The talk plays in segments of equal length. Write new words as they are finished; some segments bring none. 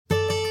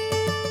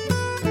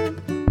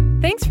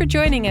Thanks for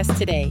joining us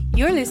today.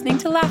 You're listening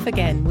to Laugh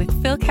Again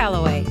with Phil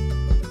Callaway.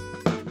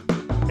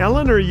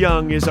 Eleanor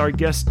Young is our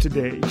guest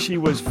today. She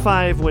was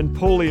 5 when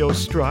polio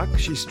struck.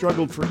 She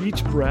struggled for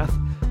each breath.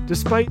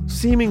 Despite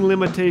seeming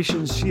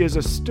limitations, she is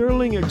a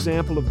sterling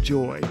example of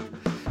joy.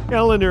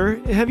 Eleanor,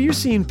 have you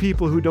seen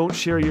people who don't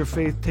share your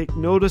faith take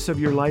notice of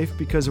your life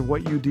because of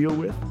what you deal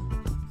with?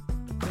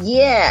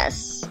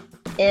 Yes.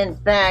 In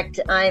fact,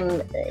 I'm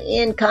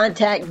in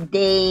contact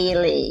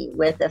daily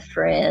with a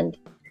friend.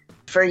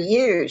 For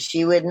years,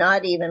 she would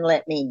not even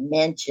let me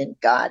mention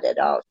God at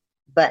all.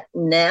 But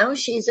now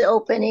she's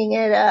opening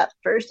it up.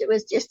 First it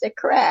was just a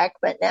crack,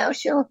 but now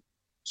she'll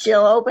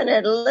open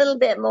it a little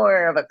bit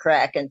more of a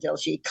crack until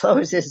she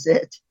closes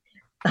it.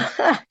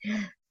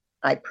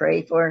 I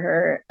pray for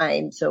her.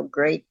 I'm so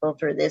grateful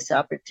for this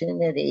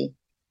opportunity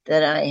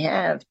that I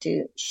have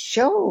to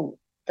show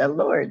the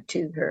Lord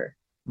to her.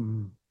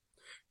 Mm.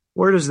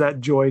 Where does that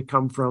joy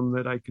come from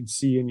that I can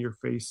see in your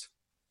face?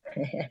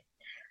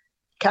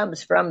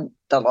 Comes from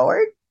the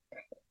Lord.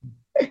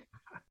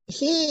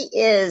 He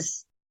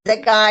is the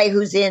guy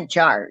who's in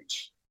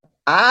charge.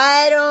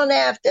 I don't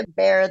have to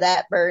bear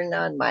that burden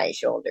on my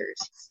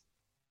shoulders.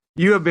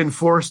 You have been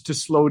forced to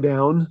slow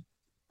down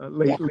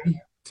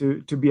lately,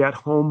 to be at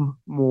home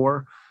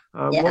more.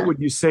 What would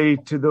you say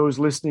to those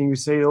listening who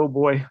say, oh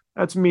boy,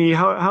 that's me.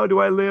 How do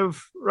I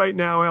live right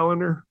now,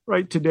 Eleanor,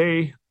 right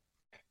today?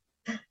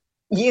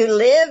 You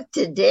live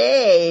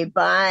today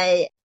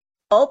by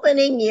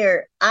opening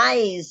your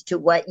eyes to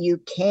what you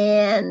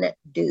can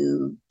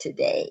do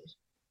today.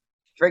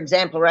 For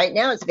example, right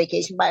now it's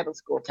Vacation Bible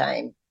School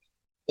time.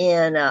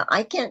 And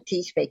I can't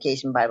teach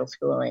Vacation Bible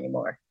School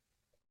anymore.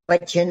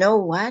 But you know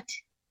what?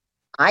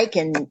 I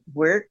can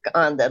work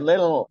on the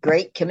little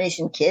Great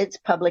Commission Kids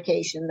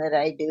publication that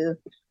I do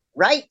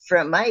right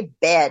from my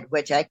bed,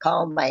 which I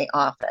call my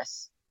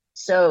office.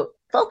 So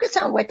focus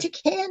on what you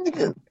can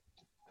do.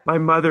 My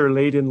mother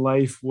late in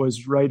life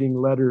was writing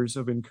letters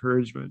of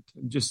encouragement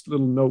and just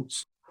little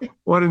notes.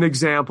 What an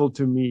example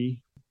to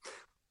me.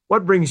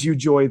 What brings you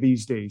joy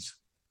these days?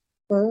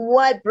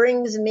 What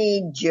brings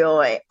me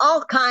joy?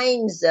 All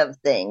kinds of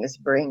things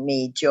bring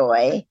me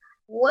joy.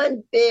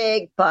 One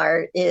big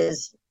part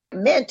is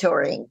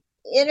mentoring,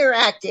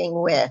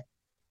 interacting with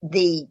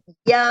the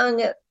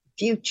young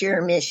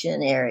future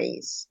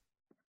missionaries.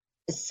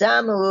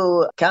 Some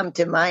who come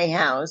to my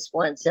house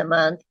once a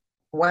month.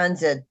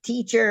 One's a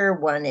teacher,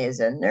 one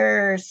is a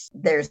nurse,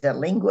 there's a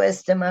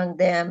linguist among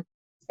them,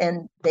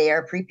 and they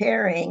are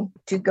preparing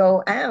to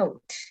go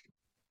out.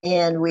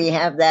 And we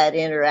have that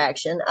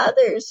interaction.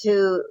 Others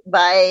who,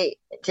 by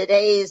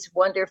today's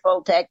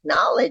wonderful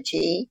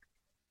technology,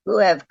 who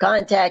have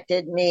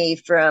contacted me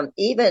from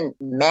even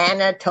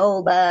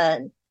Manitoba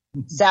and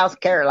South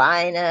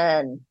Carolina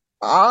and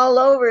all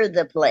over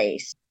the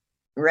place.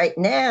 Right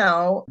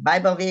now,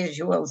 Bible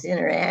Visuals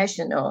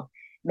International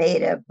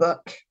made a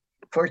book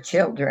for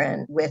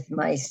children with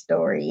my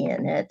story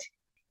in it.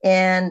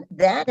 And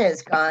that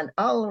has gone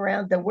all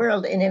around the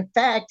world. And in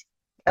fact,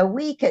 a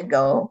week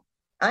ago,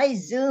 I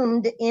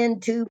zoomed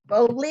into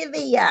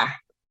Bolivia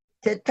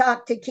to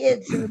talk to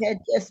kids who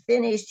had just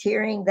finished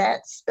hearing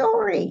that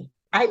story.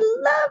 I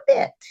love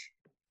it.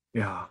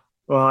 Yeah.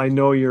 Well, I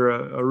know you're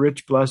a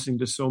rich blessing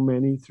to so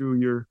many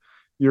through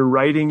your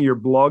writing, your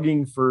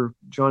blogging for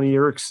Johnny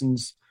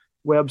Erickson's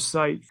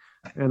website.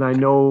 And I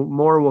know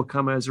more will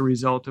come as a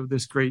result of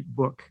this great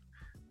book.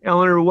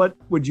 Eleanor, what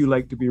would you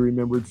like to be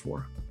remembered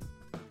for?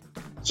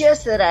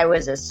 Just that I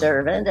was a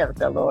servant of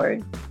the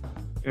Lord.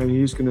 And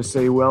he's going to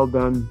say, well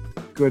done,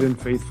 good and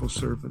faithful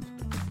servant,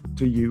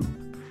 to you.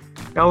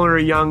 Eleanor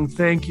Young,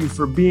 thank you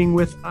for being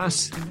with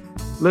us.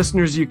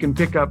 Listeners, you can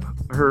pick up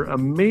her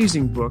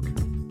amazing book.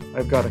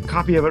 I've got a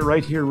copy of it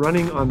right here,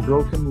 Running on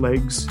Broken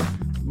Legs,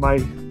 My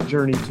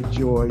Journey to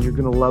Joy. You're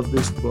going to love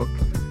this book.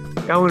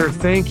 Eleanor,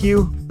 thank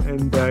you,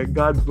 and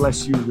God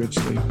bless you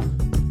richly.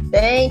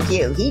 Thank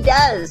you. He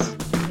does.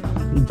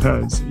 He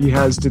does. He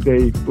has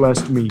today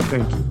blessed me.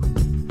 Thank you.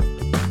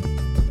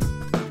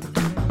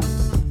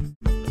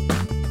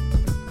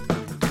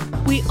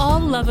 We all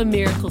love a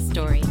miracle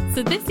story,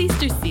 so this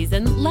Easter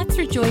season, let's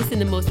rejoice in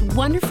the most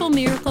wonderful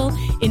miracle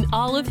in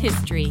all of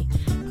history.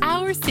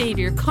 Our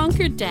Savior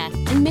conquered death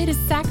and made a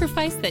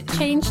sacrifice that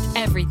changed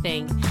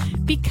everything.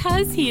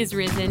 Because He is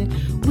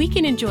risen, we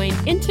can enjoy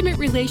an intimate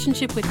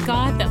relationship with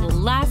God that will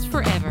last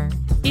forever.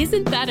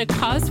 Isn't that a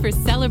cause for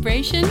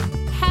celebration?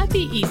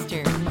 Happy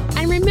Easter!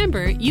 And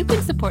remember, you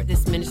can support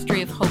this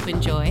ministry of hope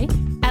and joy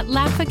at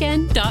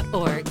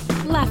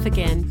laughagain.org. Laugh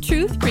Again,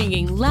 truth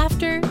bringing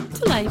laughter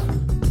to life.